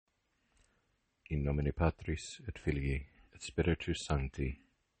In nomine Patris et Filii et Spiritus Sancti.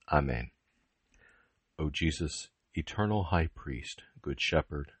 Amen. O Jesus, eternal High Priest, Good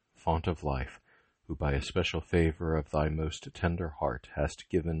Shepherd, Font of life, who by a special favor of thy most tender heart hast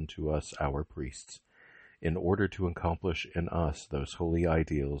given to us our priests, in order to accomplish in us those holy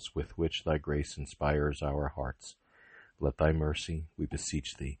ideals with which thy grace inspires our hearts, let thy mercy, we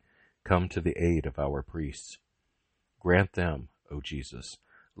beseech thee, come to the aid of our priests. Grant them, O Jesus,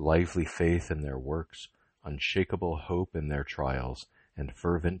 lively faith in their works, unshakable hope in their trials, and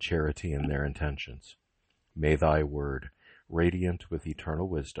fervent charity in their intentions. May thy word, radiant with eternal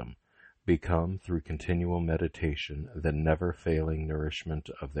wisdom, become, through continual meditation, the never-failing nourishment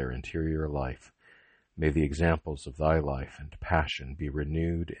of their interior life. May the examples of thy life and passion be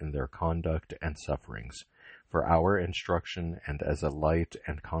renewed in their conduct and sufferings, for our instruction and as a light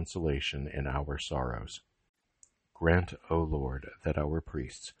and consolation in our sorrows. Grant, O Lord, that our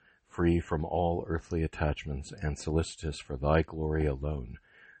priests, free from all earthly attachments and solicitous for thy glory alone,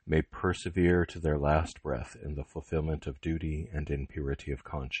 may persevere to their last breath in the fulfillment of duty and in purity of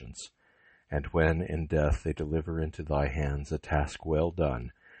conscience. And when in death they deliver into thy hands a task well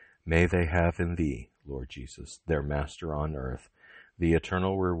done, may they have in thee, Lord Jesus, their Master on earth, the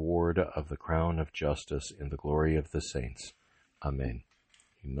eternal reward of the crown of justice in the glory of the saints. Amen.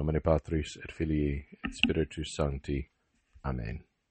 In nomine Patris et Filii et Spiritus Sancti. Amen.